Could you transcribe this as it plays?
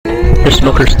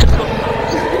smokers.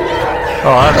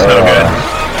 Oh, that's no good.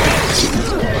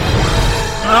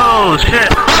 Oh shit!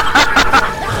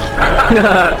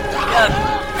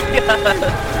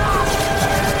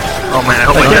 Oh man, I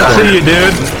hope I can't got see it. you,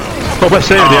 dude. Hope I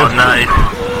saved you. Oh nice.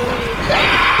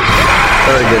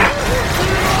 Very good.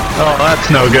 Oh, that's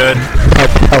no good.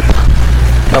 Help, help,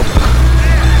 help.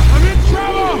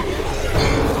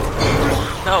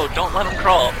 No, don't let him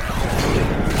crawl.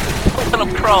 Don't let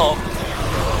him crawl.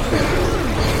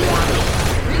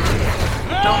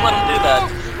 Don't let him do that.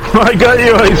 I got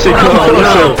you, Icy. Oh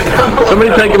no!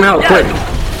 Somebody take him out quick.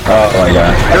 Oh my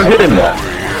god. Go hit him.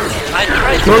 I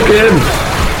tried to, Smoke him.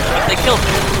 but they killed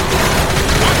me.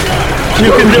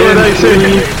 You can do it, Icy.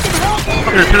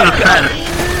 Through the fence.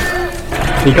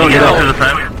 He can't get Through out. the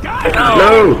fence.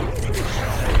 No!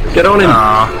 Get on him.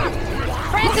 Aw.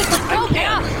 Francis, let's go, get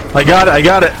up! I got it, I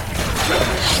got it.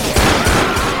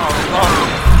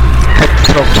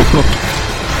 Help, smoke, smoke.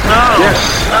 Yes!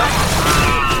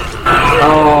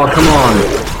 Oh, come on.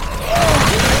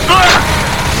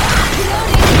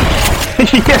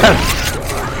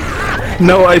 Yes!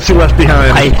 No Icy left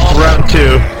behind. Round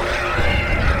 2.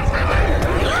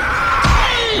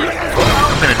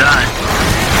 I'm gonna die.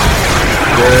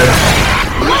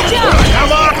 Watch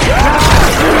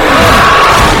out!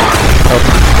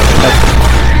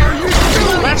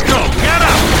 Let's go! Get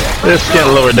up! This is getting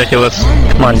a little ridiculous.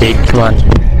 Come on, Deke, come on.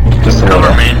 Just a Cover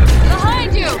little. me.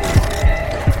 Behind you!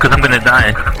 Cause I'm gonna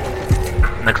die.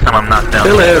 Next time I'm knocked down.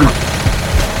 Kill him.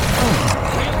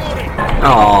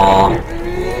 Aww.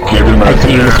 Give him I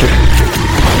see you, Mr.